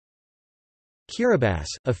Kiribati,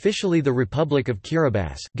 officially the Republic of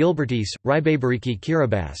Kiribati, Gilbertese, Ribabariki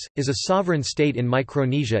Kiribati, is a sovereign state in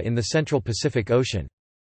Micronesia in the Central Pacific Ocean.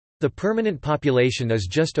 The permanent population is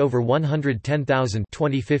just over 110,000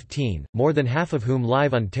 2015, more than half of whom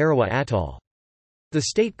live on Tarawa Atoll. The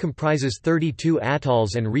state comprises 32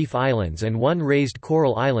 atolls and reef islands and one raised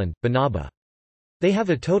coral island, Banaba. They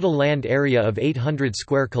have a total land area of 800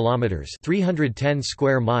 square kilometers, 310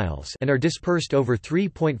 square miles, and are dispersed over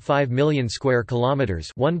 3.5 million square kilometers,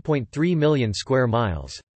 1.3 million square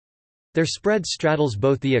miles. Their spread straddles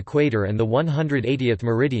both the equator and the 180th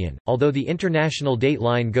meridian, although the international date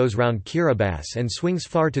line goes round Kiribati and swings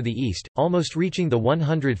far to the east, almost reaching the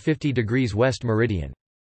 150 degrees west meridian.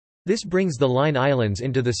 This brings the Line Islands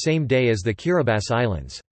into the same day as the Kiribati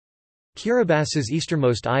Islands. Kiribati's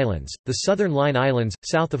easternmost islands, the Southern Line Islands,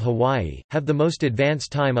 south of Hawaii, have the most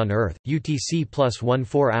advanced time on Earth, UTC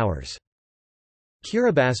 +14 hours.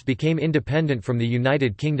 Kiribati became independent from the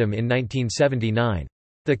United Kingdom in 1979.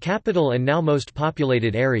 The capital and now most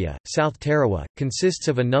populated area, South Tarawa, consists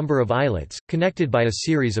of a number of islets, connected by a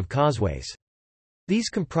series of causeways. These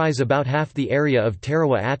comprise about half the area of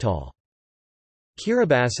Tarawa Atoll.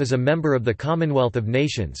 Kiribati is a member of the Commonwealth of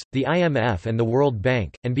Nations, the IMF and the World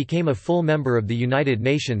Bank, and became a full member of the United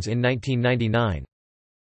Nations in 1999.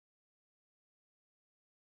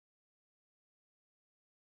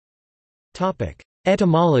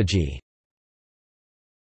 Etymology.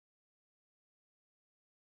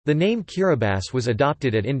 The name Kiribati was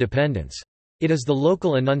adopted at independence. It is the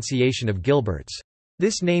local enunciation of Gilbert's.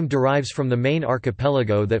 This name derives from the main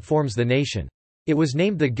archipelago that forms the nation. It was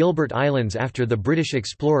named the Gilbert Islands after the British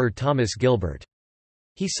explorer Thomas Gilbert.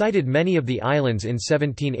 He sighted many of the islands in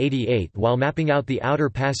 1788 while mapping out the outer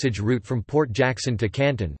passage route from Port Jackson to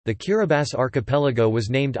Canton. The Kiribati archipelago was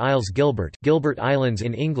named Isles Gilbert, Gilbert Islands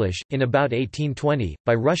in English, in about 1820,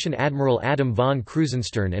 by Russian Admiral Adam von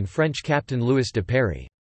Krusenstern and French Captain Louis de Perry.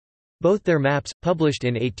 Both their maps, published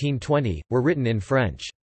in 1820, were written in French.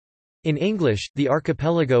 In English, the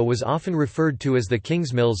archipelago was often referred to as the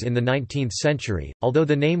Kingsmills in the 19th century, although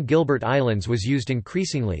the name Gilbert Islands was used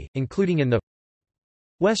increasingly, including in the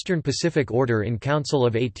Western Pacific Order in Council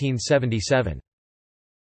of 1877.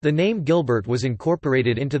 The name Gilbert was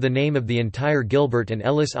incorporated into the name of the entire Gilbert and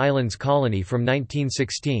Ellice Islands colony from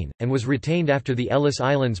 1916, and was retained after the Ellice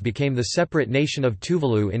Islands became the separate nation of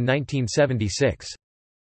Tuvalu in 1976.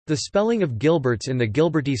 The spelling of Gilberts in the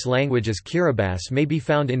Gilbertese language as Kiribati may be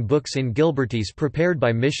found in books in Gilbertese prepared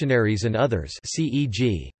by missionaries and others,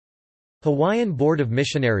 c.e.g. Hawaiian Board of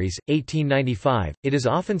Missionaries, 1895. It is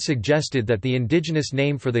often suggested that the indigenous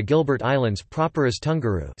name for the Gilbert Islands proper is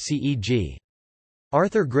Tunguru, c.e.g.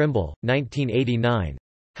 Arthur Grimble, 1989.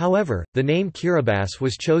 However, the name Kiribati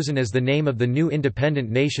was chosen as the name of the new independent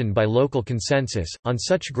nation by local consensus, on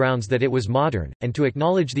such grounds that it was modern, and to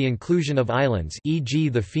acknowledge the inclusion of islands, e.g.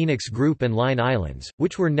 the Phoenix Group and Line Islands,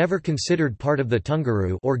 which were never considered part of the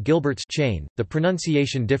Tunguru or Gilbert's chain. The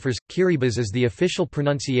pronunciation differs. Kiribati is the official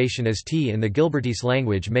pronunciation as T in the Gilbertese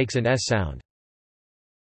language makes an S sound.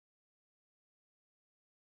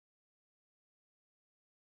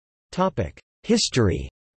 History.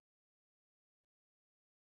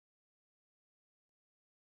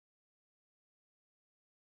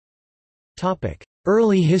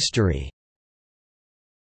 Early history.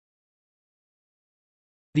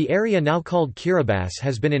 The area now called Kiribati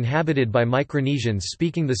has been inhabited by Micronesians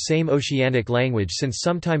speaking the same oceanic language since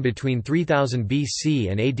sometime between 3000 BC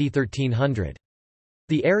and AD 1300.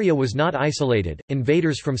 The area was not isolated.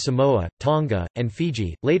 Invaders from Samoa, Tonga, and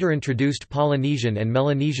Fiji later introduced Polynesian and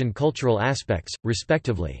Melanesian cultural aspects,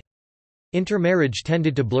 respectively. Intermarriage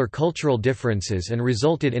tended to blur cultural differences and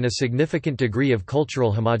resulted in a significant degree of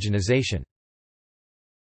cultural homogenization.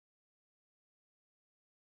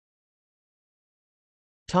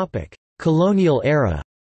 Colonial era.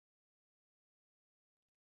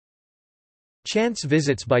 Chance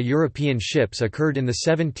visits by European ships occurred in the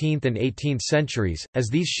 17th and 18th centuries, as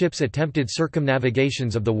these ships attempted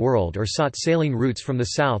circumnavigations of the world or sought sailing routes from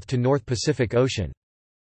the South to North Pacific Ocean.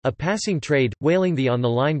 A passing trade, whaling the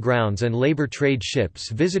on-the-line grounds and labor trade ships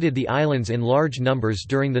visited the islands in large numbers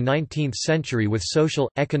during the 19th century with social,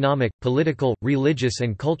 economic, political, religious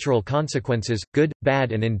and cultural consequences, good,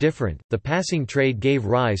 bad and indifferent. The passing trade gave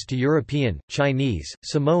rise to European, Chinese,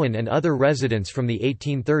 Samoan and other residents from the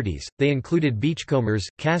 1830s. They included beachcombers,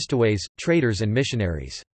 castaways, traders and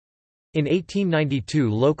missionaries. In 1892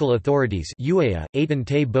 local authorities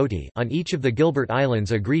on each of the Gilbert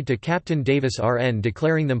Islands agreed to Captain Davis RN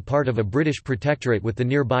declaring them part of a British protectorate with the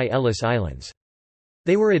nearby Ellice Islands.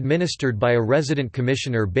 They were administered by a resident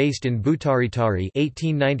commissioner based in Butaritari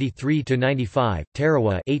 (1893–95),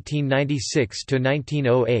 Tarawa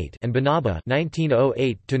 (1896–1908), and Banaba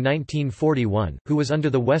 (1908–1941), who was under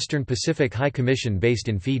the Western Pacific High Commission based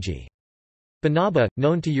in Fiji. Banaba,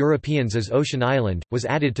 known to Europeans as Ocean Island, was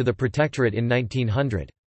added to the protectorate in 1900.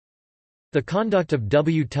 The conduct of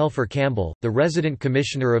W. Telfer Campbell, the resident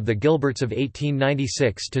commissioner of the Gilberts of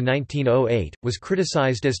 1896 to 1908, was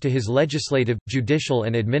criticized as to his legislative, judicial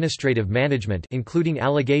and administrative management, including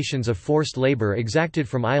allegations of forced labor exacted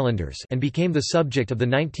from islanders, and became the subject of the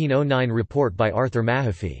 1909 report by Arthur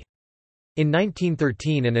Mahaffey. In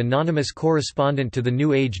 1913, an anonymous correspondent to the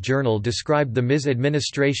New Age Journal described the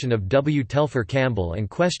misadministration of W. Telfer Campbell and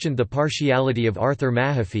questioned the partiality of Arthur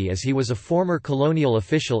Mahaffey as he was a former colonial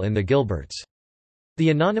official in the Gilberts. The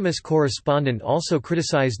anonymous correspondent also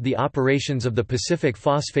criticized the operations of the Pacific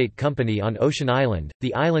Phosphate Company on Ocean Island.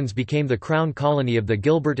 The islands became the crown colony of the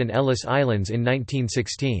Gilbert and Ellice Islands in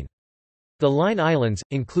 1916. The Line Islands,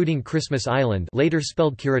 including Christmas Island, later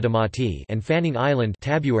spelled Kiribati, and Fanning Island,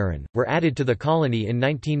 Tabuaran, were added to the colony in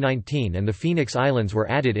 1919, and the Phoenix Islands were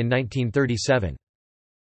added in 1937.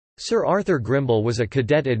 Sir Arthur Grimble was a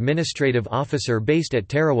cadet administrative officer based at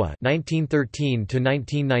Tarawa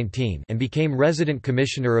 (1913–1919) and became resident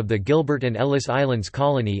commissioner of the Gilbert and Ellice Islands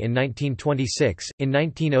Colony in 1926. In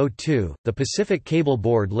 1902, the Pacific Cable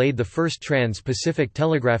Board laid the first trans-Pacific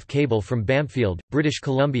telegraph cable from Bamfield, British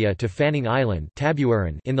Columbia to Fanning Island,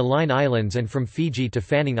 Tabuaran, in the Line Islands, and from Fiji to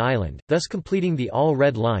Fanning Island, thus completing the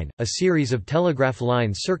All-Red Line, a series of telegraph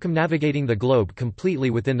lines circumnavigating the globe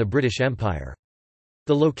completely within the British Empire.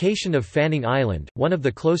 The location of Fanning Island, one of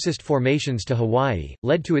the closest formations to Hawaii,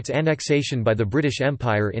 led to its annexation by the British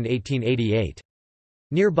Empire in 1888.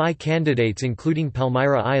 Nearby candidates including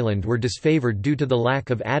Palmyra Island were disfavored due to the lack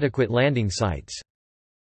of adequate landing sites.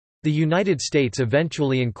 The United States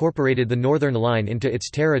eventually incorporated the Northern Line into its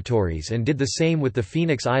territories and did the same with the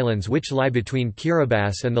Phoenix Islands, which lie between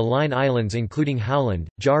Kiribati and the Line Islands, including Howland,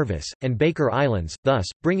 Jarvis, and Baker Islands, thus,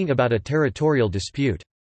 bringing about a territorial dispute.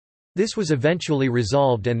 This was eventually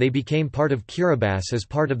resolved and they became part of Kiribati as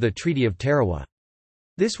part of the Treaty of Tarawa.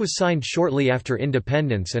 This was signed shortly after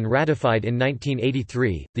independence and ratified in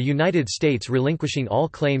 1983, the United States relinquishing all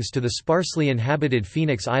claims to the sparsely inhabited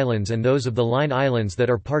Phoenix Islands and those of the Line Islands that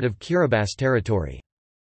are part of Kiribati territory.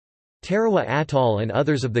 Tarawa Atoll and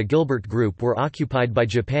others of the Gilbert Group were occupied by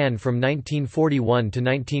Japan from 1941 to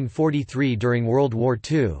 1943 during World War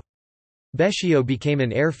II. Beshio became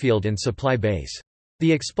an airfield and supply base.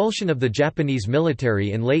 The expulsion of the Japanese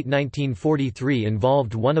military in late 1943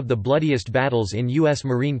 involved one of the bloodiest battles in U.S.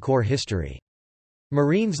 Marine Corps history.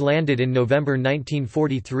 Marines landed in November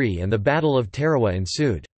 1943 and the Battle of Tarawa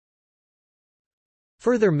ensued.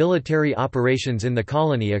 Further military operations in the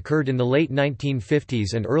colony occurred in the late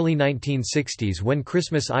 1950s and early 1960s when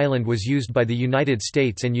Christmas Island was used by the United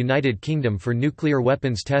States and United Kingdom for nuclear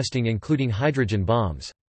weapons testing, including hydrogen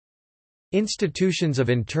bombs. Institutions of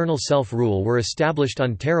internal self-rule were established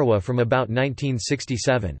on Tarawa from about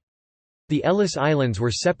 1967. The Ellice Islands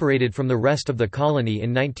were separated from the rest of the colony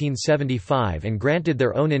in 1975 and granted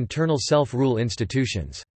their own internal self-rule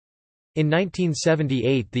institutions. In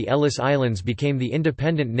 1978 the Ellice Islands became the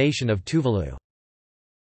independent nation of Tuvalu.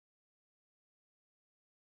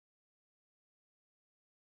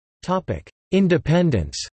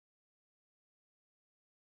 Independence.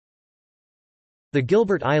 The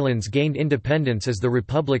Gilbert Islands gained independence as the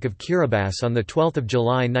Republic of Kiribati on 12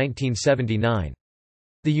 July 1979.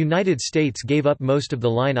 The United States gave up most of the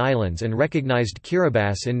Line Islands and recognized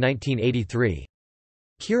Kiribati in 1983.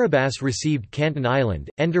 Kiribati received Canton Island,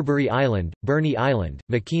 Enderbury Island, Burney Island,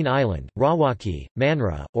 McKean Island, Rawaki,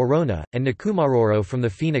 Manra, Orona, and Nkumaroro from the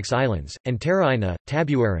Phoenix Islands, and Taraina,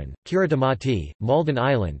 Tabuaran, Kiritimati, Malden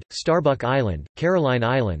Island, Starbuck Island, Caroline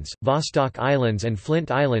Islands, Vostok Islands and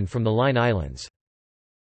Flint Island from the Line Islands.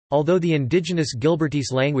 Although the indigenous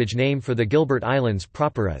Gilbertese language name for the Gilbert Islands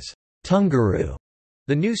proper is Tungaru,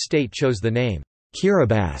 the new state chose the name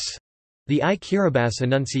Kiribati, the I-Kiribati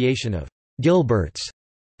enunciation of Gilberts,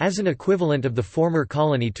 as an equivalent of the former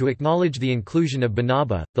colony to acknowledge the inclusion of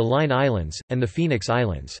Banaba, the Line Islands, and the Phoenix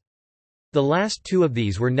Islands. The last two of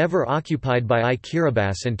these were never occupied by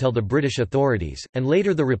I-Kiribati until the British authorities, and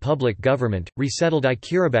later the Republic government, resettled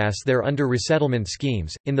I-Kiribati there under resettlement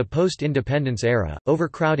schemes. In the post-independence era,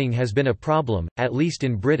 overcrowding has been a problem, at least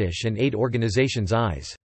in British and aid organizations'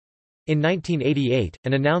 eyes. In 1988,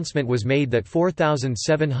 an announcement was made that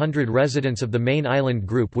 4,700 residents of the main island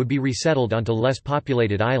group would be resettled onto less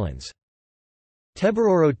populated islands.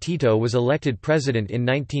 Tebororo Tito was elected president in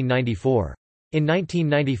 1994. In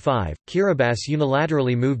 1995, Kiribati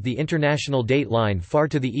unilaterally moved the international date line far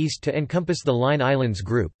to the east to encompass the Line Islands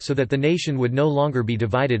group, so that the nation would no longer be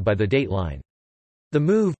divided by the date line. The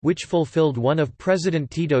move, which fulfilled one of President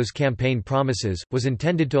Tito's campaign promises, was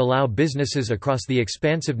intended to allow businesses across the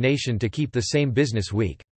expansive nation to keep the same business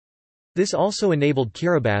week. This also enabled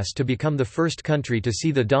Kiribati to become the first country to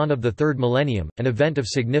see the dawn of the third millennium, an event of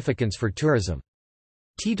significance for tourism.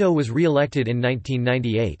 Tito was re-elected in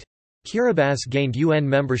 1998. Kiribati gained UN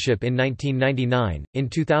membership in 1999. In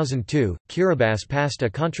 2002, Kiribati passed a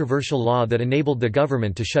controversial law that enabled the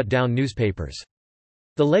government to shut down newspapers.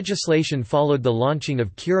 The legislation followed the launching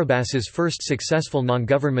of Kiribati's first successful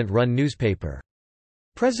non-government-run newspaper.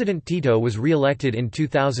 President Tito was re-elected in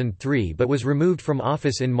 2003 but was removed from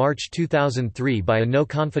office in March 2003 by a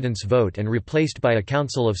no-confidence vote and replaced by a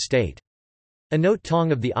Council of State. Anote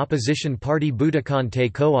Tong of the opposition party Butakan Te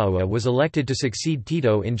Koaua was elected to succeed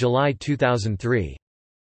Tito in July 2003.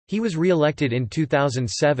 He was re-elected in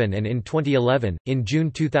 2007 and in 2011. In June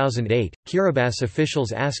 2008, Kiribati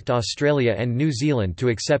officials asked Australia and New Zealand to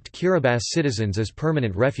accept Kiribati citizens as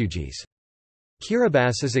permanent refugees.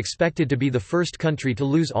 Kiribati is expected to be the first country to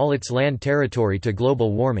lose all its land territory to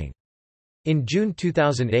global warming. In June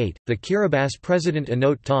 2008, the Kiribati president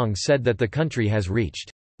Anote Tong said that the country has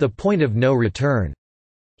reached the point of no return.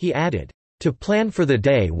 He added, "To plan for the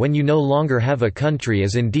day when you no longer have a country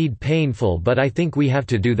is indeed painful, but I think we have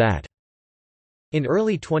to do that." In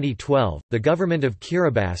early 2012, the government of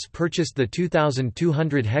Kiribati purchased the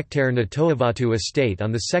 2,200-hectare Ngatoavatu estate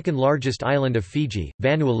on the second-largest island of Fiji,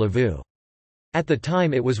 Vanuatu. At the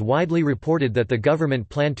time it was widely reported that the government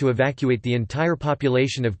planned to evacuate the entire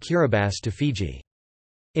population of Kiribati to Fiji.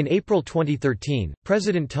 In April 2013,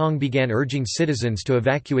 President Tong began urging citizens to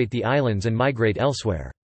evacuate the islands and migrate elsewhere.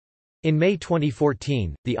 In May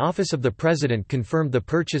 2014, the Office of the President confirmed the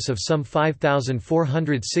purchase of some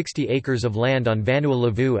 5,460 acres of land on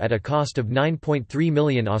Vanuatu at a cost of $9.3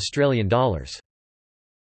 million Australian dollars.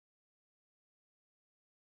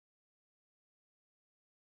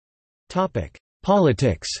 Topic: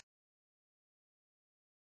 Politics.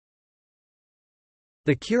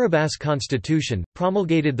 The Kiribati Constitution,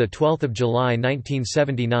 promulgated 12 July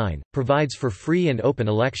 1979, provides for free and open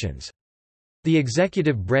elections. The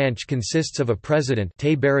executive branch consists of a president,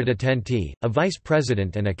 a vice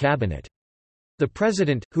president and a cabinet. The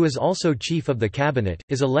president, who is also chief of the cabinet,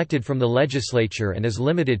 is elected from the legislature and is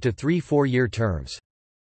limited to 3 four-year terms.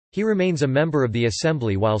 He remains a member of the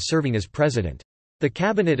assembly while serving as president. The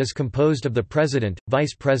cabinet is composed of the president,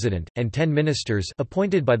 vice president, and 10 ministers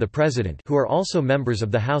appointed by the president who are also members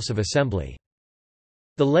of the House of Assembly.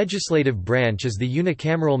 The legislative branch is the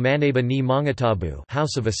unicameral Manaba ni Mangatabu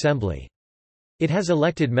House of Assembly. It has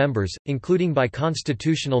elected members, including by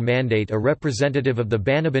constitutional mandate a representative of the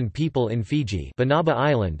Banaban people in Fiji, Banaba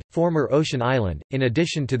Island, former Ocean Island, in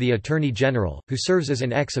addition to the Attorney General, who serves as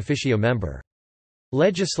an ex officio member.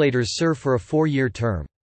 Legislators serve for a 4-year term.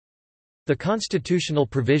 The constitutional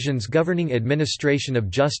provisions governing administration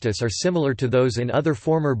of justice are similar to those in other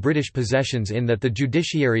former British possessions in that the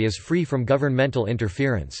judiciary is free from governmental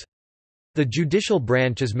interference. The judicial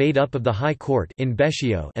branch is made up of the High Court in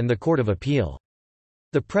Bescio and the Court of Appeal.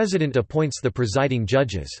 The President appoints the presiding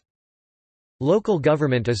judges. Local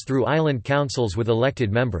government is through island councils with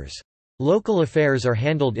elected members. Local affairs are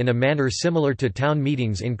handled in a manner similar to town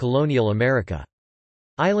meetings in colonial America.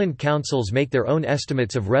 Island councils make their own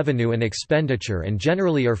estimates of revenue and expenditure and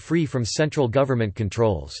generally are free from central government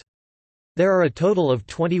controls. There are a total of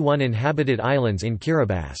 21 inhabited islands in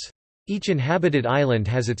Kiribati. Each inhabited island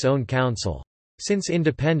has its own council. Since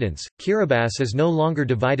independence, Kiribati is no longer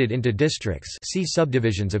divided into districts, see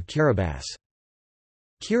subdivisions of Kiribati.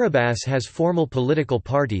 Kiribati has formal political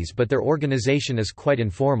parties, but their organization is quite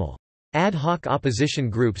informal. Ad hoc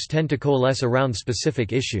opposition groups tend to coalesce around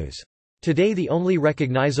specific issues. Today the only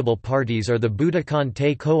recognizable parties are the Butakan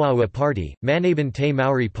Te Koaua Party, Manaban Te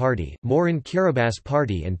Maori Party, Morin Kiribati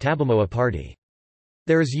Party and Tabamoa Party.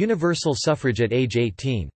 There is universal suffrage at age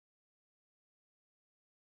 18.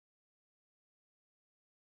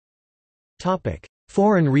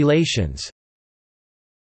 Foreign relations.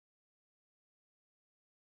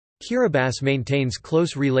 Kiribati maintains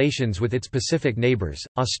close relations with its Pacific neighbors,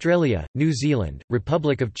 Australia, New Zealand,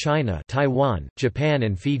 Republic of China, Taiwan, Japan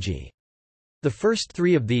and Fiji. The first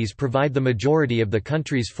 3 of these provide the majority of the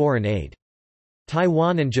country's foreign aid.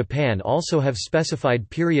 Taiwan and Japan also have specified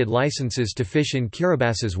period licenses to fish in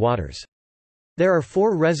Kiribati's waters. There are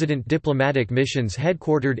 4 resident diplomatic missions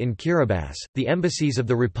headquartered in Kiribati, the embassies of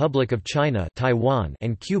the Republic of China, Taiwan,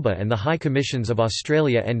 and Cuba and the High Commissions of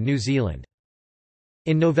Australia and New Zealand.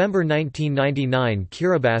 In November 1999,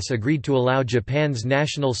 Kiribati agreed to allow Japan's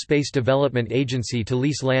National Space Development Agency to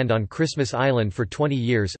lease land on Christmas Island for 20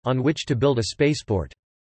 years, on which to build a spaceport.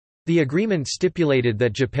 The agreement stipulated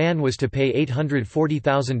that Japan was to pay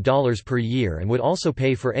 $840,000 per year and would also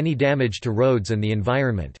pay for any damage to roads and the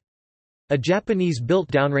environment. A Japanese-built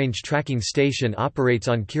downrange tracking station operates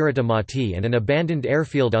on Kiribati, and an abandoned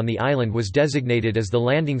airfield on the island was designated as the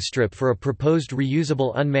landing strip for a proposed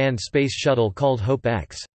reusable unmanned space shuttle called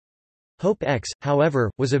Hope-X. Hope-X,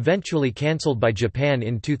 however, was eventually cancelled by Japan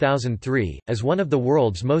in 2003. As one of the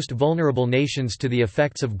world's most vulnerable nations to the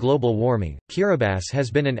effects of global warming, Kiribati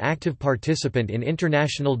has been an active participant in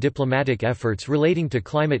international diplomatic efforts relating to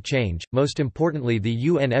climate change, most importantly the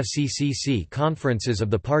UNFCCC conferences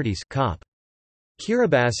of the parties (COP).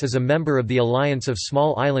 Kiribati is a member of the Alliance of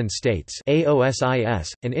Small Island States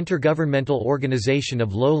 (AOSIS), an intergovernmental organization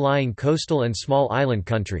of low-lying coastal and small island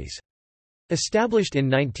countries. Established in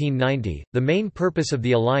 1990, the main purpose of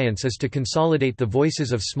the alliance is to consolidate the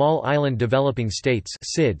voices of small island developing states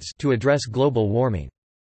 (SIDS) to address global warming.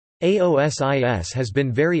 AOSIS has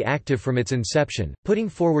been very active from its inception, putting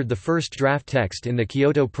forward the first draft text in the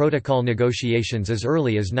Kyoto Protocol negotiations as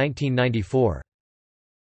early as 1994.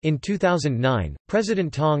 In 2009,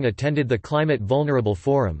 President Tong attended the Climate Vulnerable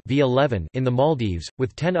Forum V11 in the Maldives,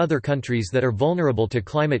 with 10 other countries that are vulnerable to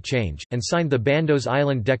climate change, and signed the Bandos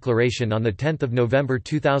Island Declaration on 10 November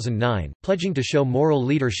 2009, pledging to show moral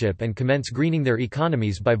leadership and commence greening their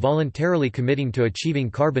economies by voluntarily committing to achieving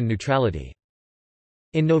carbon neutrality.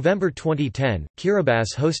 In November 2010,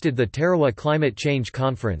 Kiribati hosted the Tarawa Climate Change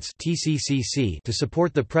Conference (TCCC) to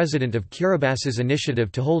support the president of Kiribati's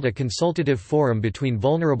initiative to hold a consultative forum between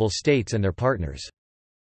vulnerable states and their partners.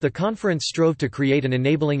 The conference strove to create an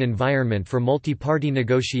enabling environment for multi-party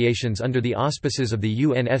negotiations under the auspices of the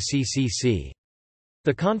UNFCCC.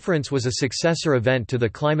 The conference was a successor event to the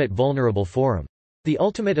Climate Vulnerable Forum. The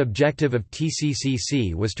ultimate objective of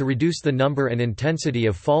TCCC was to reduce the number and intensity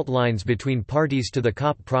of fault lines between parties to the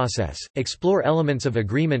COP process, explore elements of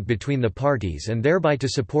agreement between the parties and thereby to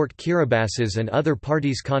support Kiribati's and other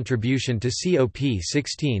parties' contribution to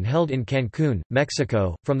COP16 held in Cancun,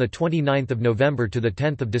 Mexico, from 29 November to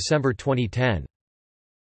 10 December 2010.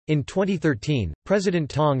 In 2013, President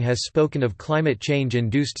Tong has spoken of climate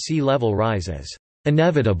change-induced sea level rise as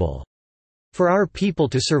inevitable. For our people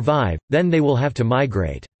to survive, then they will have to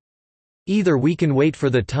migrate. Either we can wait for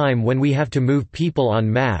the time when we have to move people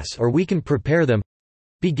en masse or we can prepare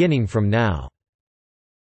them—beginning from now.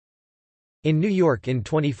 In New York in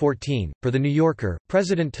 2014, for The New Yorker,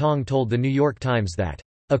 President Tong told The New York Times that,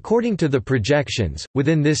 "According to the projections,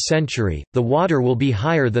 within this century, the water will be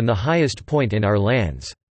higher than the highest point in our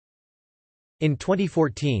lands." In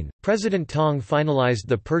 2014, President Tong finalized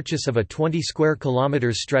the purchase of a 20 square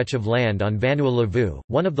kilometers stretch of land on Vanuatu,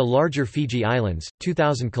 one of the larger Fiji Islands,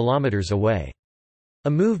 2,000 kilometers away.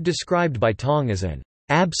 A move described by Tong as an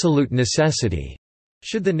absolute necessity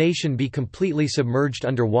should the nation be completely submerged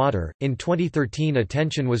underwater. In 2013,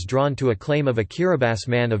 attention was drawn to a claim of a Kiribati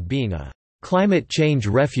man of being a climate change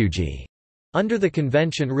refugee under the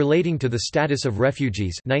Convention Relating to the Status of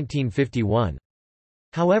Refugees 1951.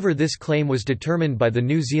 However, this claim was determined by the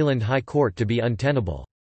New Zealand High Court to be untenable.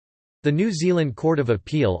 The New Zealand Court of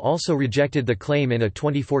Appeal also rejected the claim in a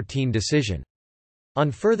 2014 decision.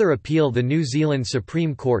 On further appeal, the New Zealand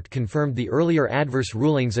Supreme Court confirmed the earlier adverse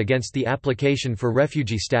rulings against the application for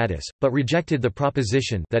refugee status, but rejected the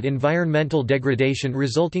proposition that environmental degradation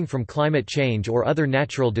resulting from climate change or other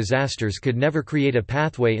natural disasters could never create a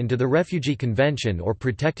pathway into the Refugee Convention or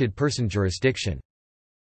protected person jurisdiction.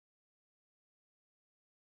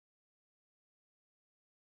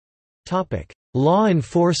 Law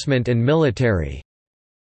enforcement and military.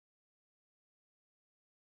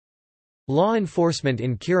 Law enforcement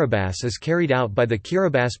in Kiribati is carried out by the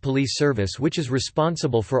Kiribati Police Service, which is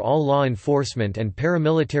responsible for all law enforcement and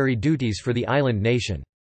paramilitary duties for the island nation.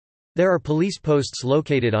 There are police posts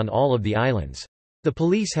located on all of the islands. The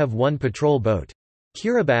police have one patrol boat.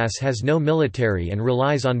 Kiribati has no military and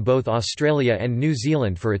relies on both Australia and New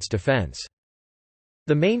Zealand for its defence.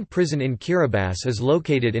 The main prison in Kiribati is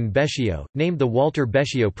located in Beshio, named the Walter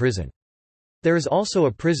Beshio Prison. There is also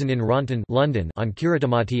a prison in Ronton, London, on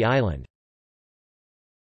Kiribati Island.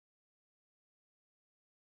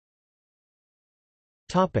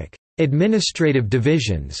 Topic: Administrative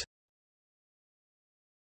divisions.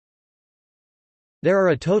 There are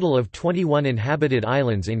a total of 21 inhabited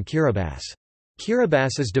islands in Kiribati.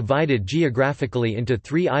 Kiribati is divided geographically into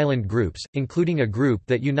 3 island groups, including a group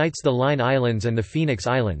that unites the Line Islands and the Phoenix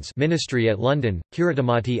Islands Ministry at London,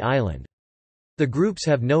 Kiribati Island. The groups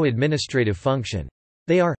have no administrative function.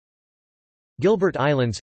 They are Gilbert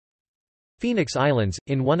Islands, Phoenix Islands,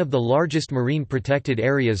 in one of the largest marine protected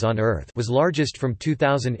areas on Earth, was largest from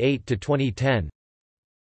 2008 to 2010.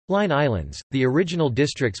 Line Islands, the original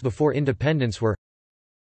districts before independence were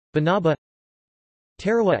Banaba,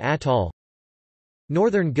 Tarawa Atoll,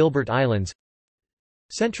 Northern Gilbert Islands,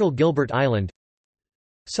 Central Gilbert Island,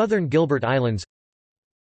 Southern Gilbert Islands.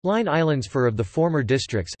 Line Islands. Four of the former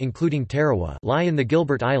districts, including Tarawa, lie in the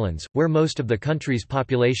Gilbert Islands, where most of the country's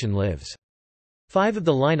population lives. 5 of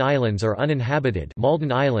the Line Islands are uninhabited: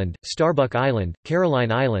 Malden Island, Starbuck Island,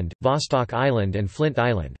 Caroline Island, Vostok Island and Flint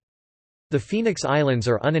Island. The Phoenix Islands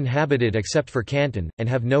are uninhabited except for Canton, and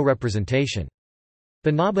have no representation.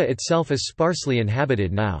 Banaba itself is sparsely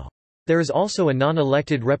inhabited now. There is also a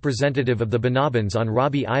non-elected representative of the Banabans on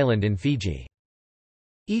Rabi Island in Fiji.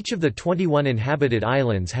 Each of the 21 inhabited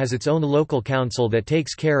islands has its own local council that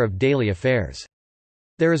takes care of daily affairs.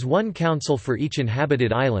 There is one council for each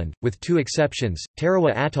inhabited island, with 2 exceptions.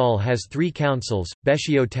 Tarawa Atoll has 3 councils: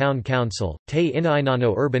 Beshio Town Council, Te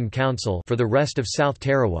Inainano Urban Council for the rest of South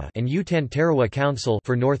Tarawa, and Utan Tarawa Council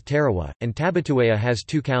for North Tarawa, and Tabatuea has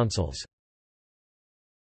 2 councils.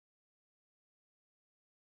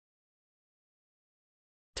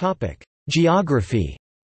 Topic: Geography.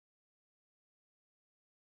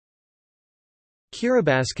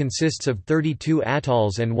 Kiribati consists of 32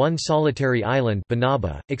 atolls and 1 solitary island,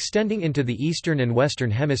 Banaba, extending into the eastern and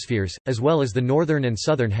western hemispheres, as well as the northern and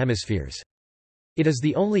southern hemispheres. It is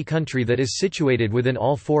the only country that is situated within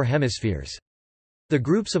all 4 hemispheres. The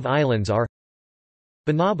groups of islands are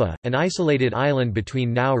Banaba, an isolated island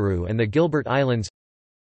between Nauru and the Gilbert Islands.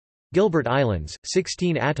 Gilbert Islands,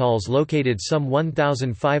 16 atolls located some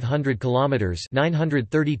 1,500 kilometers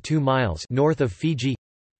 (932 miles) north of Fiji.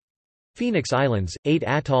 Phoenix Islands, 8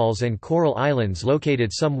 atolls and coral islands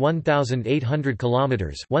located some 1,800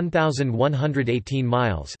 kilometers (1,118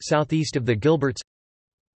 miles) southeast of the Gilberts.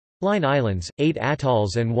 Line Islands, 8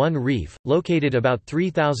 atolls and 1 reef, located about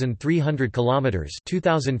 3,300 kilometers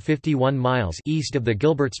 (2,051 miles) east of the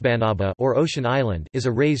Gilberts. Banaba, or Ocean Island, is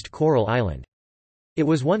a raised coral island. It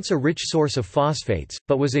was once a rich source of phosphates,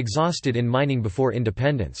 but was exhausted in mining before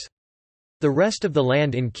independence. The rest of the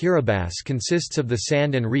land in Kiribati consists of the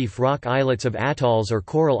sand and reef rock islets of atolls or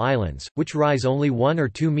coral islands, which rise only 1 or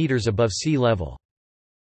 2 meters above sea level.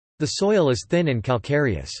 The soil is thin and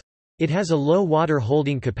calcareous. It has a low water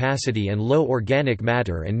holding capacity and low organic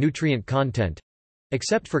matter and nutrient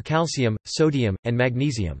content—except for calcium, sodium, and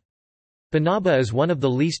magnesium. Banaba is one of the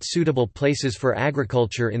least suitable places for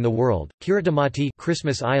agriculture in the world. Kiribati,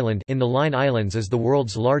 Christmas Island in the Line Islands, is the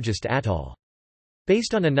world's largest atoll.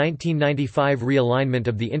 Based on a 1995 realignment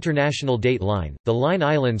of the international date line, the Line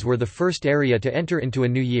Islands were the first area to enter into a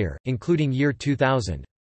new year, including year 2000.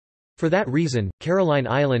 For that reason, Caroline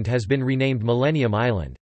Island has been renamed Millennium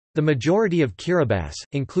Island. The majority of Kiribati,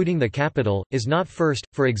 including the capital, is not first.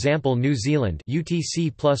 For example, New Zealand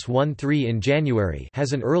UTC+13 in January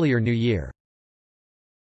has an earlier New Year.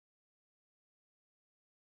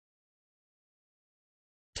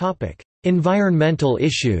 Topic: Environmental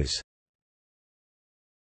issues.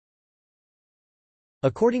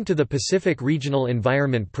 According to the Pacific Regional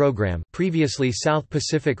Environment Program, previously South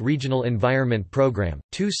Pacific Regional Environment Program,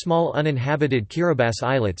 2 small uninhabited Kiribati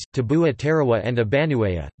islets, Tabua Tarawa and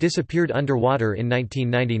Abanuea, disappeared underwater in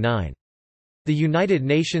 1999. The United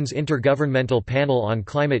Nations Intergovernmental Panel on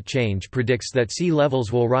Climate Change predicts that sea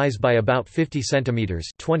levels will rise by about 50 centimeters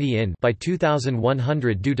 (20 in) by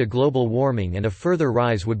 2100 due to global warming, and a further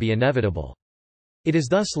rise would be inevitable. It is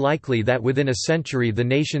thus likely that within a century the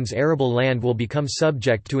nation's arable land will become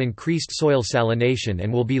subject to increased soil salination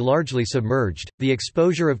and will be largely submerged. The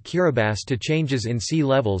exposure of Kiribati to changes in sea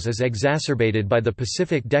levels is exacerbated by the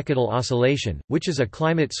Pacific Decadal Oscillation, which is a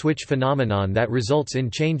climate switch phenomenon that results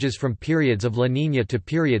in changes from periods of La Niña to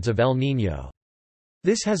periods of El Niño.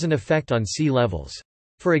 This has an effect on sea levels.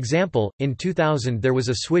 For example, in 2000 there was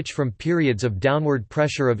a switch from periods of downward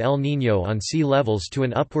pressure of El Niño on sea levels to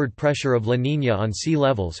an upward pressure of La Niña on sea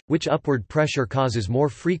levels, which upward pressure causes more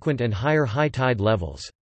frequent and higher high tide levels.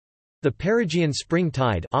 The perigean spring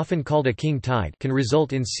tide, often called a king tide, can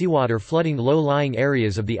result in seawater flooding low-lying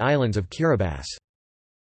areas of the islands of Kiribati.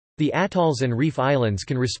 The atolls and reef islands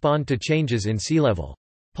can respond to changes in sea level.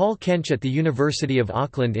 Paul Kench at the University of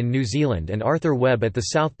Auckland in New Zealand and Arthur Webb at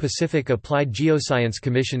the South Pacific Applied Geoscience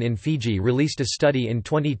Commission in Fiji released a study in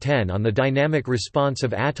 2010 on the dynamic response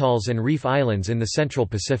of atolls and reef islands in the Central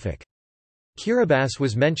Pacific. Kiribati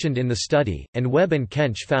was mentioned in the study, and Webb and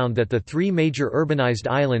Kench found that the 3 major urbanized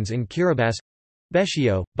islands in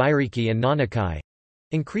Kiribati—Beshio, Bairiki and Nanakai—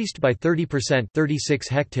 increased by 30% 36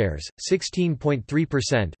 hectares,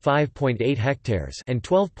 16.3% 5.8 hectares and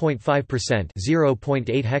 12.5%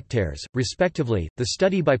 0.8 hectares, respectively. The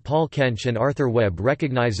study by Paul Kench and Arthur Webb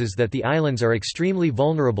recognizes that the islands are extremely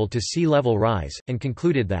vulnerable to sea level rise, and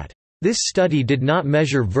concluded that this study did not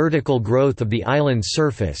measure vertical growth of the island's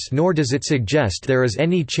surface nor does it suggest there is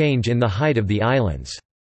any change in the height of the islands.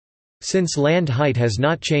 Since land height has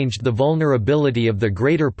not changed, the vulnerability of the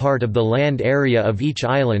greater part of the land area of each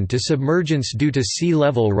island to submergence due to sea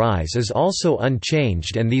level rise is also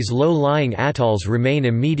unchanged, and these low-lying atolls remain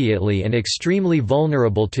immediately and extremely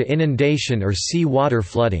vulnerable to inundation or sea water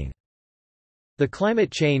flooding. The Climate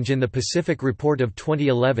Change in the Pacific Report of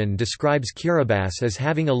 2011 describes Kiribati as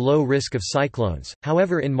having a low risk of cyclones.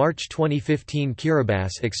 However, in March 2015,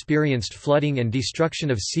 Kiribati experienced flooding and destruction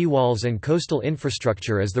of seawalls and coastal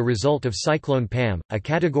infrastructure as the result of Cyclone Pam, a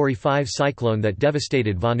Category 5 cyclone that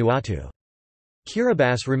devastated Vanuatu.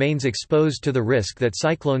 Kiribati remains exposed to the risk that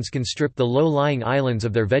cyclones can strip the low-lying islands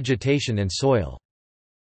of their vegetation and soil.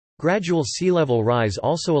 Gradual sea level rise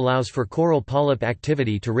also allows for coral polyp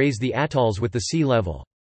activity to raise the atolls with the sea level.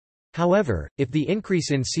 However, if the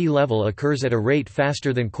increase in sea level occurs at a rate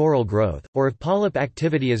faster than coral growth, or if polyp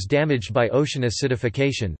activity is damaged by ocean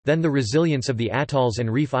acidification, then the resilience of the atolls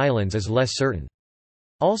and reef islands is less certain.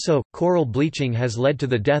 Also, coral bleaching has led to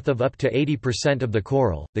the death of up to 80% of the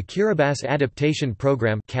coral. The Kiribati Adaptation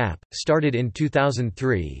Program (CAP), started in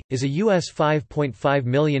 2003, is a US $5.5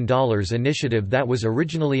 million initiative that was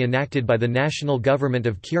originally enacted by the national government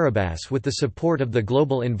of Kiribati with the support of the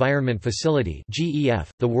Global Environment Facility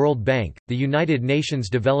 (GEF), the World Bank, the United Nations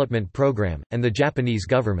Development Programme, and the Japanese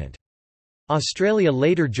government. Australia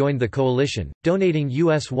later joined the coalition, donating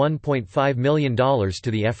US $1.5 million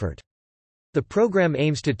to the effort. The program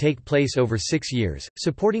aims to take place over 6 years,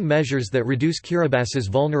 supporting measures that reduce Kiribati's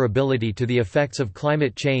vulnerability to the effects of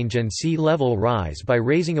climate change and sea level rise by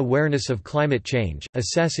raising awareness of climate change,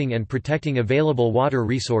 assessing and protecting available water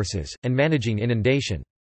resources, and managing inundation.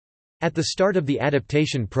 At the start of the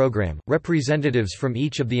adaptation program, representatives from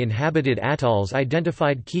each of the inhabited atolls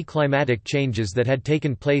identified key climatic changes that had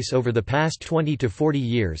taken place over the past 20 to 40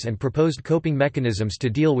 years and proposed coping mechanisms to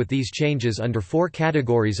deal with these changes under 4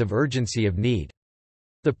 categories of urgency of need.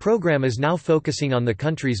 The program is now focusing on the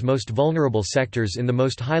country's most vulnerable sectors in the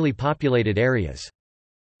most highly populated areas.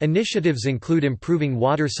 Initiatives include improving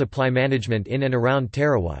water supply management in and around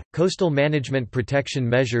Tarawa, coastal management protection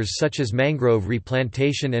measures such as mangrove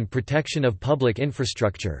replantation and protection of public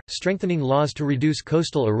infrastructure, strengthening laws to reduce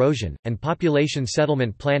coastal erosion, and population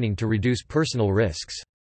settlement planning to reduce personal risks.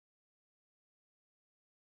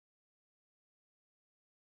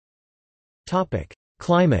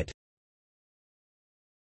 Climate.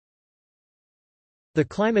 The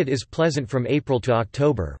climate is pleasant from April to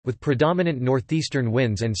October, with predominant northeastern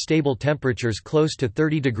winds and stable temperatures close to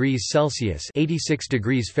 30 degrees Celsius (86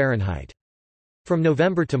 degrees Fahrenheit). From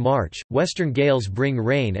November to March, western gales bring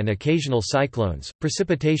rain and occasional cyclones.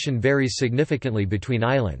 Precipitation varies significantly between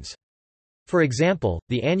islands. For example,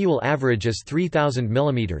 the annual average is 3,000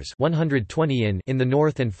 mm (120 in the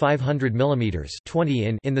north and 500 mm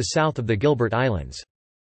 (20 in the south of the Gilbert Islands.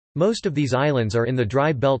 Most of these islands are in the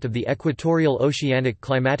dry belt of the equatorial oceanic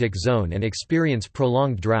climatic zone and experience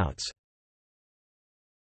prolonged droughts.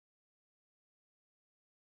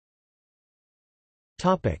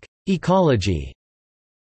 Ecology.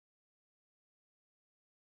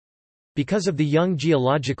 Because of the young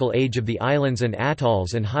geological age of the islands and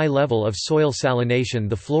atolls and high level of soil salination,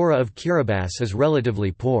 the flora of Kiribati is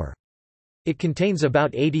relatively poor. It contains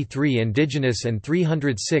about 83 indigenous and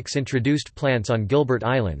 306 introduced plants on Gilbert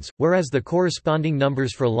Islands, whereas the corresponding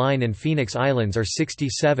numbers for Line and Phoenix Islands are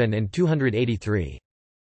 67 and 283.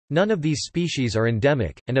 None of these species are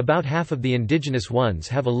endemic, and about half of the indigenous ones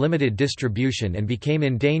have a limited distribution and became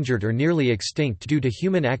endangered or nearly extinct due to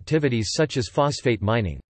human activities such as phosphate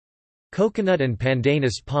mining. Coconut and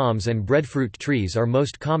pandanus palms and breadfruit trees are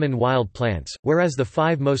most common wild plants, whereas the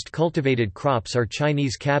 5 most cultivated crops are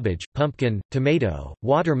Chinese cabbage, pumpkin, tomato,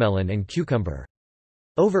 watermelon and cucumber.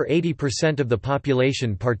 Over 80% of the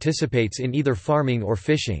population participates in either farming or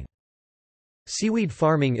fishing. Seaweed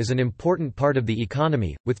farming is an important part of the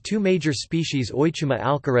economy, with 2 major species Oichuma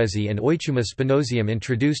alcarezi and Oichuma spinosum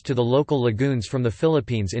introduced to the local lagoons from the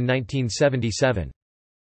Philippines in 1977.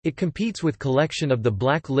 It competes with collection of the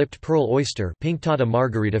black-lipped pearl oyster Pinctada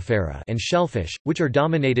margaritifera and shellfish, which are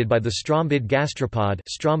dominated by the strombid gastropod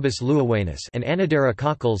Strombus luawanus and Anodera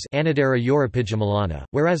cockles Anodera europygimelana,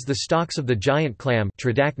 whereas the stocks of the giant clam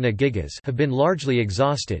Tridacna gigas have been largely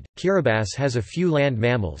exhausted. Kiribati has a few land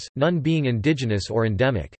mammals, none being indigenous or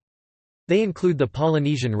endemic. They include the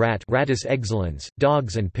Polynesian rat Rattus exulans,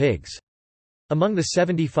 dogs and pigs. Among the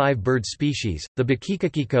 75 bird species, the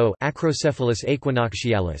bakikakiko Acrocephalus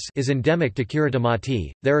aequinoctialis is endemic to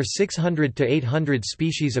Kiribati. There are 600 to 800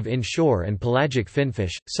 species of inshore and pelagic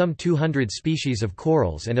finfish, some 200 species of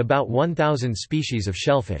corals and about 1,000 species of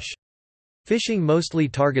shellfish. Fishing mostly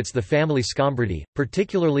targets the family Scombridae,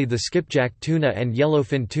 particularly the skipjack tuna and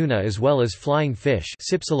yellowfin tuna as well as flying fish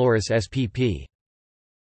Cypsilurus spp.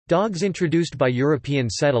 Dogs introduced by European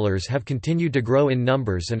settlers have continued to grow in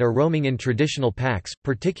numbers and are roaming in traditional packs,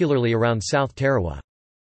 particularly around South Tarawa.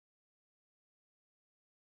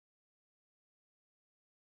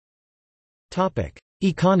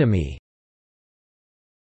 Economy.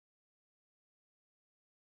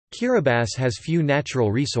 Kiribati has few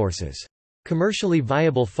natural resources. Commercially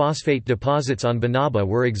viable phosphate deposits on Banaba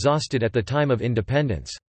were exhausted at the time of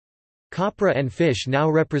independence. Copra and fish now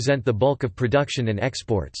represent the bulk of production and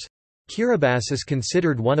exports. Kiribati is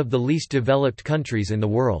considered one of the least developed countries in the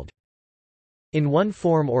world. In one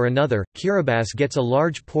form or another, Kiribati gets a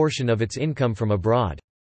large portion of its income from abroad.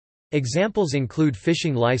 Examples include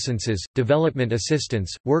fishing licenses, development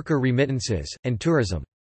assistance, worker remittances, and tourism.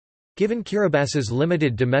 Given Kiribati's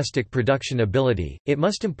limited domestic production ability, it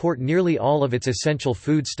must import nearly all of its essential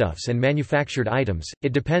foodstuffs and manufactured items.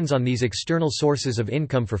 It depends on these external sources of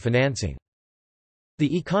income for financing.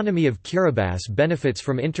 The economy of Kiribati benefits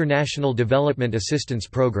from international development assistance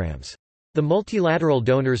programs. The multilateral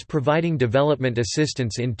donors providing development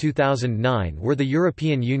assistance in 2009 were the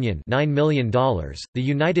European Union $9 million, the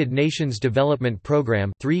United Nations Development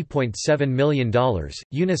Programme $3.7 million,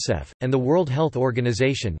 UNICEF, and the World Health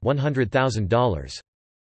Organization $100,000.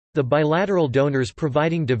 The bilateral donors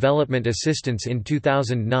providing development assistance in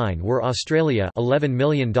 2009 were Australia $11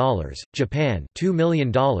 million, Japan $2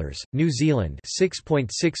 million, New Zealand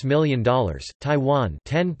 $6.6 million, Taiwan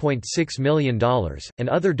 $10.6 million, and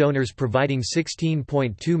other donors providing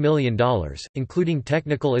 $16.2 million, including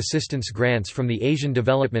technical assistance grants from the Asian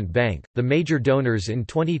Development Bank. The major donors in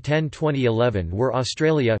 2010-2011 were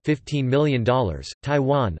Australia $15 million,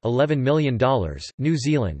 Taiwan $11 million, New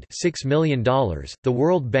Zealand $6 million, the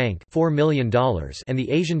World Bank $4 million, and the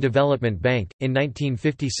Asian Development Bank. In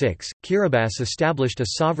 1956, Kiribati established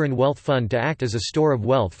a sovereign wealth fund to act as a store of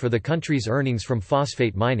wealth for the country's earnings from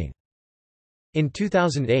phosphate mining. In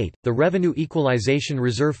 2008, the Revenue Equalization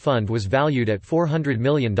Reserve Fund was valued at $400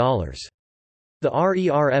 million. The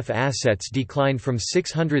RERF assets declined from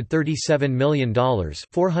 $637 million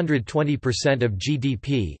 (420% of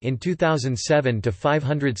GDP) in 2007 to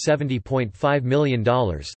 $570.5 million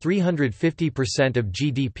 (350% of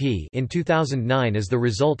GDP) in 2009 as the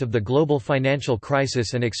result of the global financial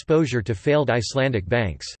crisis and exposure to failed Icelandic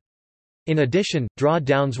banks. In addition,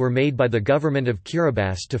 drawdowns were made by the government of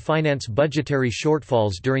Kiribati to finance budgetary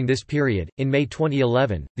shortfalls during this period. In May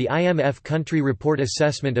 2011, the IMF country report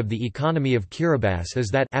assessment of the economy of Kiribati is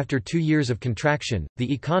that, after 2 years of contraction,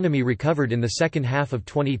 the economy recovered in the second half of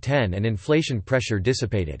 2010 and inflation pressure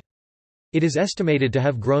dissipated. It is estimated to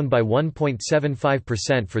have grown by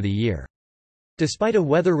 1.75% for the year. Despite a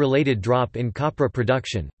weather-related drop in copra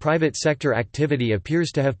production, private sector activity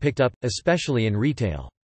appears to have picked up, especially in retail.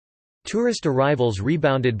 Tourist arrivals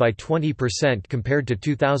rebounded by 20% compared to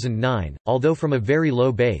 2009, although from a very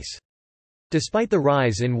low base. Despite the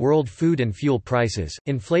rise in world food and fuel prices,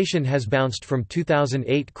 inflation has bounced from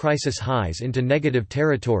 2008 crisis highs into negative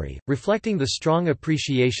territory, reflecting the strong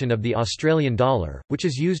appreciation of the Australian dollar, which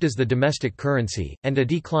is used as the domestic currency, and a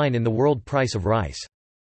decline in the world price of rice.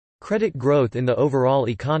 Credit growth in the overall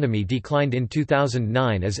economy declined in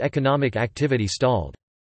 2009 as economic activity stalled.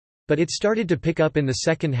 But it started to pick up in the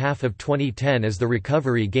second half of 2010 as the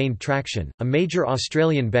recovery gained traction. A major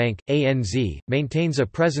Australian bank, ANZ, maintains a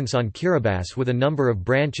presence on Kiribati with a number of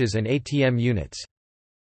branches and ATM units.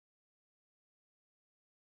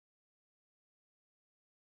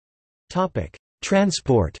 Topic: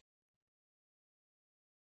 Transport.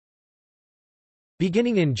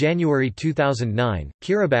 Beginning in January 2009,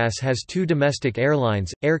 Kiribati has 2 domestic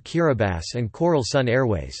airlines, Air Kiribati and Coral Sun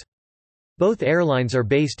Airways. Both airlines are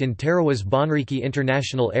based in Tarawa's Bonriki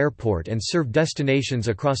International Airport and serve destinations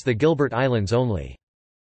across the Gilbert Islands only.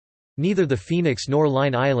 Neither the Phoenix nor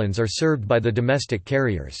Line Islands are served by the domestic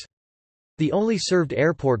carriers. The only served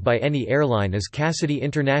airport by any airline is Kasidi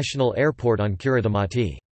International Airport on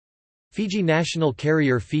Kiritimati. Fiji national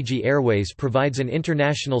carrier Fiji Airways provides an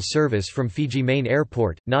international service from Fiji Main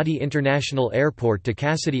Airport, Nadi International Airport to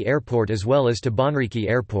Kasidi Airport as well as to Bonriki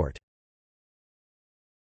Airport.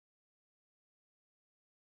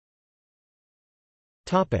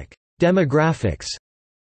 Demographics.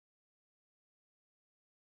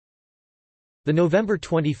 The November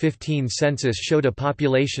 2015 census showed a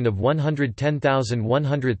population of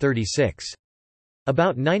 110,136.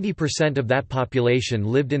 About 90% of that population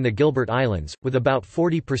lived in the Gilbert Islands, with about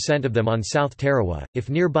 40% of them on South Tarawa. If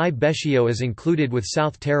nearby Beshio is included with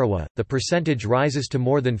South Tarawa, the percentage rises to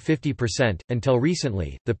more than 50%. Until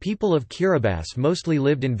recently, the people of Kiribati mostly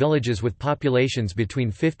lived in villages with populations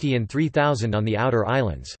between 50 and 3,000 on the outer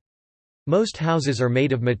islands. Most houses are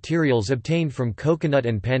made of materials obtained from coconut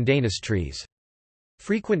and pandanus trees.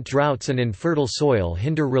 Frequent droughts and infertile soil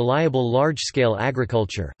hinder reliable large-scale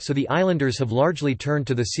agriculture, so the islanders have largely turned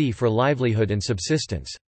to the sea for livelihood and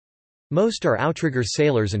subsistence. Most are outrigger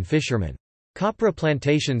sailors and fishermen. Copra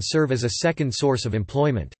plantations serve as a second source of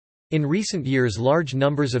employment. In recent years, large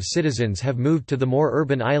numbers of citizens have moved to the more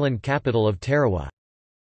urban island capital of Tarawa.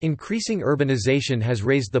 Increasing urbanization has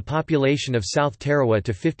raised the population of South Tarawa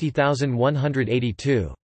to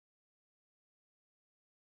 50,182.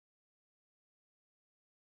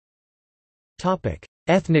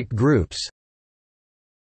 Ethnic groups.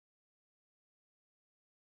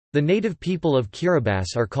 The native people of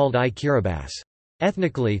Kiribati are called I-Kiribati.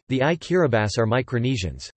 Ethnically, the I-Kiribati are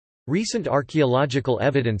Micronesians. Recent archaeological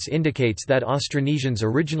evidence indicates that Austronesians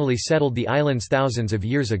originally settled the islands thousands of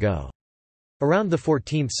years ago. Around the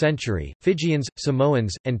 14th century, Fijians,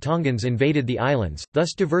 Samoans, and Tongans invaded the islands,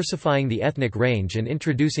 thus diversifying the ethnic range and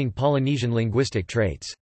introducing Polynesian linguistic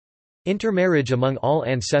traits. Intermarriage among all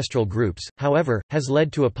ancestral groups, however, has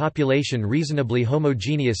led to a population reasonably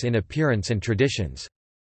homogeneous in appearance and traditions.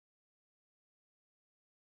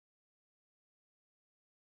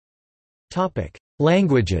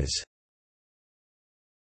 Languages.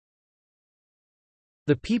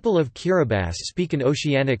 The people of Kiribati speak an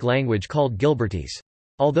oceanic language called Gilbertese.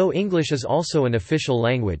 Although English is also an official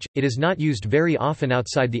language, it is not used very often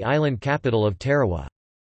outside the island capital of Tarawa.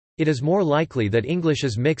 It is more likely that English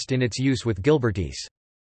is mixed in its use with Gilbertese.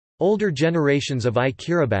 Older generations of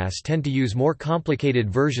I-Kiribati tend to use more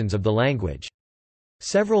complicated versions of the language.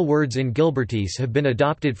 Several words in Gilbertese have been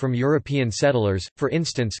adopted from European settlers, for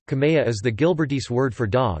instance, Kamea is the Gilbertese word for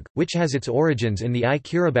dog, which has its origins in the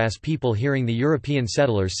I-Kiribati people hearing the European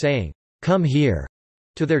settlers saying, "Come here,"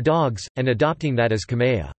 to their dogs, and adopting that as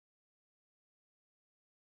Kamea.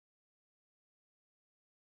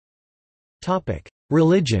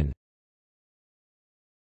 Religion.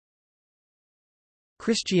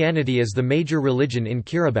 Christianity is the major religion in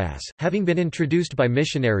Kiribati, having been introduced by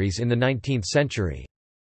missionaries in the 19th century.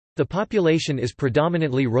 The population is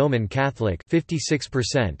predominantly Roman Catholic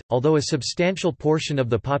 56%, although a substantial portion of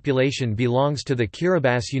the population belongs to the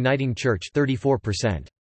Kiribati Uniting Church 34%.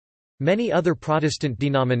 Many other Protestant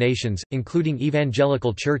denominations, including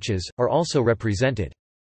evangelical churches, are also represented.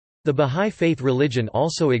 The Bahá'í Faith religion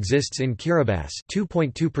also exists in Kiribati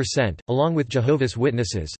 2.2%, along with Jehovah's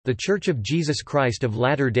Witnesses. The Church of Jesus Christ of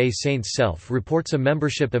Latter-day Saints self-reports a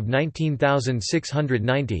membership of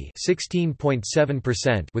 19,690,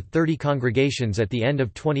 16.7%, with 30 congregations at the end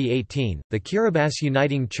of 2018. The Kiribati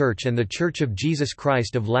Uniting Church and the Church of Jesus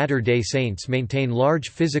Christ of Latter-day Saints maintain large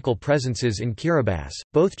physical presences in Kiribati.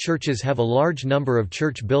 Both churches have a large number of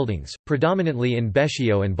church buildings, predominantly in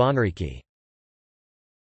Beshio and Bonriki.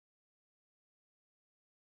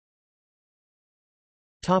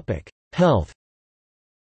 Health.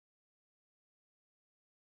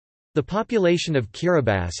 The population of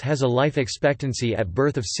Kiribati has a life expectancy at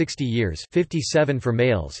birth of 60 years, 57 for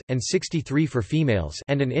males, and 63 for females,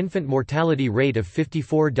 and an infant mortality rate of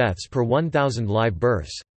 54 deaths per 1,000 live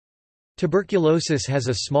births. Tuberculosis has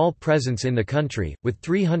a small presence in the country, with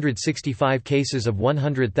 365 cases of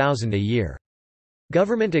 100,000 a year.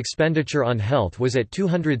 Government expenditure on health was at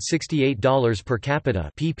 $268 per capita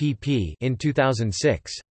 (PPP) in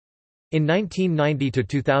 2006. In 1990 to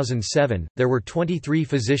 2007, there were 23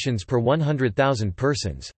 physicians per 100,000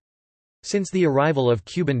 persons. Since the arrival of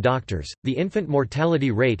Cuban doctors, the infant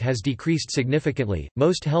mortality rate has decreased significantly.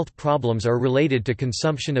 Most health problems are related to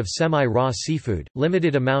consumption of semi-raw seafood,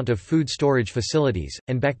 limited amount of food storage facilities,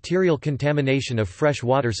 and bacterial contamination of fresh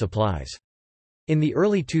water supplies. In the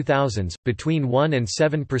early 2000s, between 1 and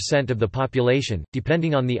 7% of the population,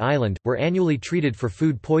 depending on the island, were annually treated for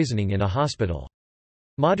food poisoning in a hospital.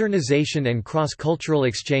 Modernization and cross-cultural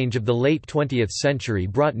exchange of the late 20th century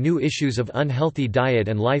brought new issues of unhealthy diet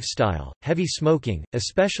and lifestyle, heavy smoking,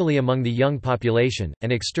 especially among the young population,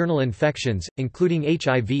 and external infections, including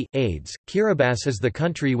HIV, AIDS. Kiribati is the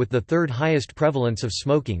country with the third highest prevalence of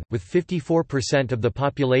smoking, with 54% of the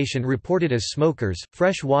population reported as smokers.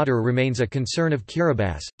 Fresh water remains a concern of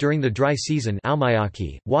Kiribati. During the dry season,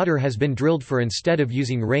 water has been drilled for instead of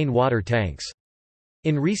using rain water tanks.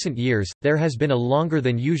 In recent years, there has been a longer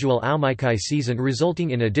than usual Aomaikai season resulting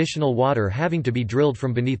in additional water having to be drilled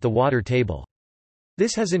from beneath the water table.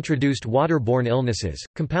 This has introduced waterborne illnesses,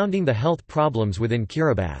 compounding the health problems within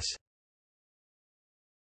Kiribati.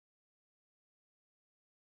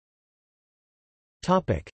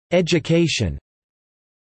 Education.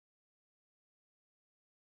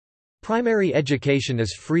 Primary education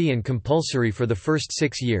is free and compulsory for the first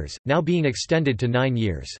 6 years, now being extended to 9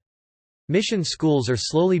 years. Mission schools are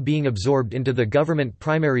slowly being absorbed into the government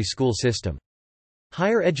primary school system.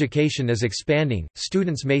 Higher education is expanding,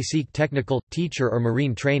 students may seek technical, teacher or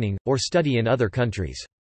marine training, or study in other countries.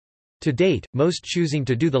 To date, most choosing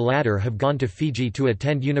to do the latter have gone to Fiji to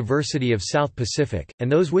attend University of South Pacific, and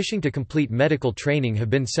those wishing to complete medical training have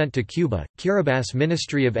been sent to Cuba. Kiribati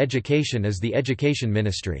Ministry of Education is the education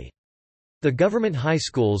ministry. The government high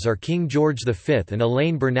schools are King George V and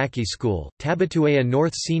Elaine Bernanke School, Tabatuea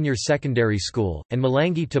North Senior Secondary School, and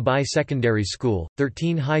Malangi Tabai Secondary School.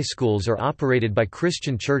 13 high schools are operated by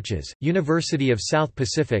Christian churches. University of South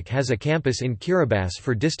Pacific has a campus in Kiribati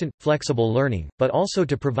for distant, flexible learning, but also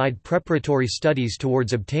to provide preparatory studies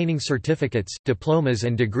towards obtaining certificates, diplomas,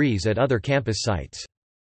 and degrees at other campus sites.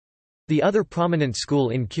 The other prominent school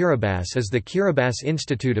in Kiribati is the Kiribati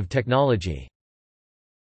Institute of Technology.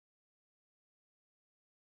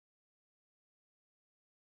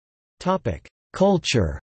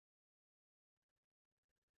 Culture.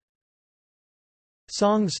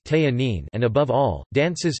 Songs and above all,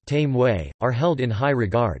 dances are held in high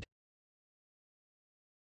regard.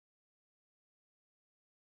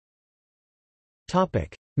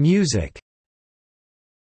 Music.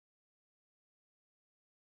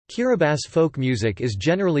 Kiribati folk music is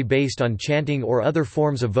generally based on chanting or other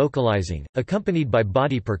forms of vocalizing, accompanied by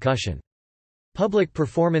body percussion. Public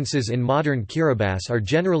performances in modern Kiribati are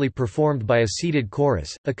generally performed by a seated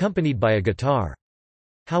chorus, accompanied by a guitar.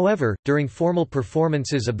 However, during formal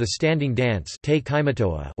performances of the standing dance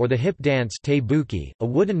or the hip dance a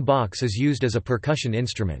wooden box is used as a percussion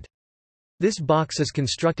instrument. This box is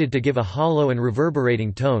constructed to give a hollow and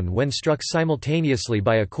reverberating tone when struck simultaneously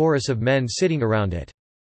by a chorus of men sitting around it.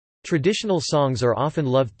 Traditional songs are often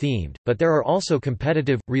love-themed, but there are also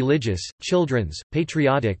competitive, religious, children's,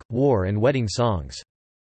 patriotic, war and wedding songs.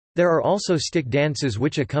 There are also stick dances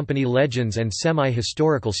which accompany legends and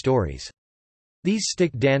semi-historical stories. These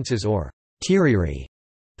stick dances or tiriri,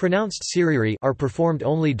 pronounced siriri, are performed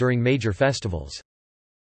only during major festivals.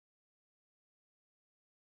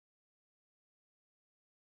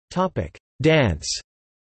 Dance.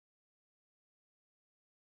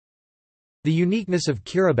 The uniqueness of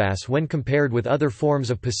Kiribati when compared with other forms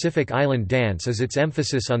of Pacific Island dance is its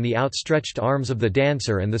emphasis on the outstretched arms of the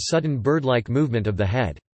dancer and the sudden bird-like movement of the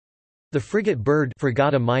head. The frigate bird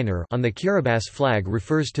Frigata minor on the Kiribati flag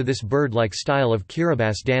refers to this bird-like style of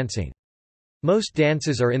Kiribati dancing. Most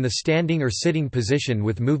dances are in the standing or sitting position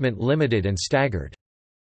with movement limited and staggered.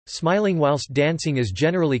 Smiling whilst dancing is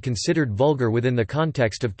generally considered vulgar within the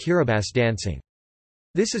context of Kiribati dancing.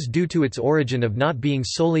 This is due to its origin of not being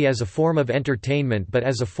solely as a form of entertainment but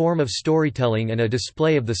as a form of storytelling and a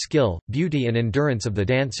display of the skill, beauty and endurance of the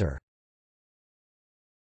dancer.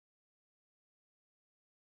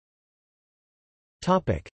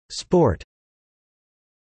 Sport.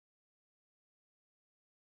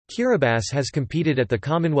 Kiribati has competed at the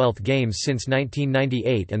Commonwealth Games since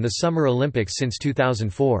 1998 and the Summer Olympics since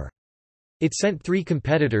 2004. It sent 3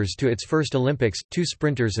 competitors to its first Olympics, 2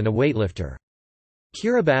 sprinters and a weightlifter.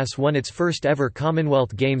 Kiribati won its first ever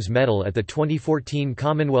Commonwealth Games medal at the 2014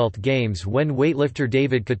 Commonwealth Games when weightlifter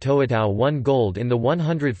David Katoatau won gold in the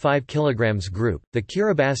 105 kg group. The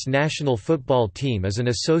Kiribati national football team is an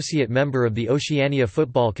associate member of the Oceania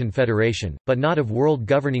Football Confederation, but not of world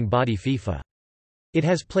governing body FIFA. It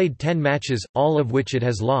has played 10 matches, all of which it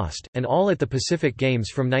has lost, and all at the Pacific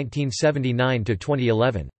Games from 1979 to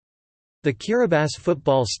 2011. The Kiribati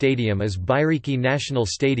football stadium is Bairiki National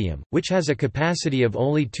Stadium, which has a capacity of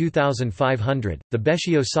only 2,500. The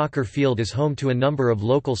Beshio soccer field is home to a number of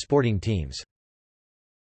local sporting teams.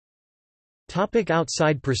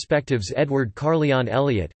 Outside perspectives. Edward Carleon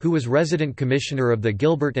Elliott, who was resident commissioner of the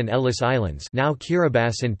Gilbert and Ellice Islands, now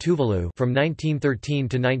Kiribati and Tuvalu, from 1913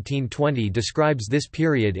 to 1920, describes this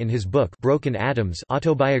period in his book Broken Atoms: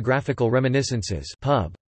 Autobiographical Reminiscences,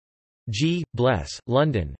 Pub. G. Bless,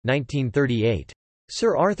 London, 1938.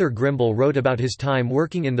 Sir Arthur Grimble wrote about his time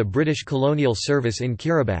working in the British colonial service in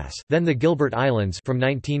Kiribati, then the Gilbert Islands, from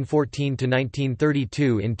 1914 to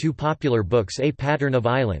 1932 in 2 popular books, A Pattern of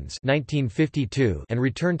Islands (1952) and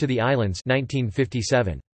Return to the Islands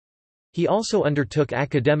 (1957). He also undertook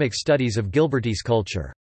academic studies of Gilbertese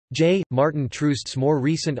culture. J. Martin Trust's more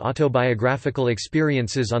recent autobiographical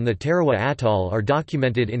experiences on the Tarawa Atoll are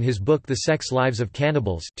documented in his book The Sex Lives of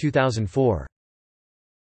Cannibals 2004.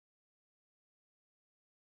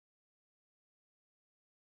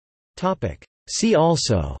 See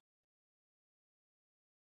also: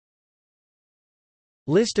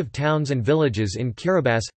 List of towns and villages in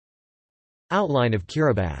Kiribati, Outline of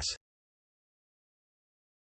Kiribati.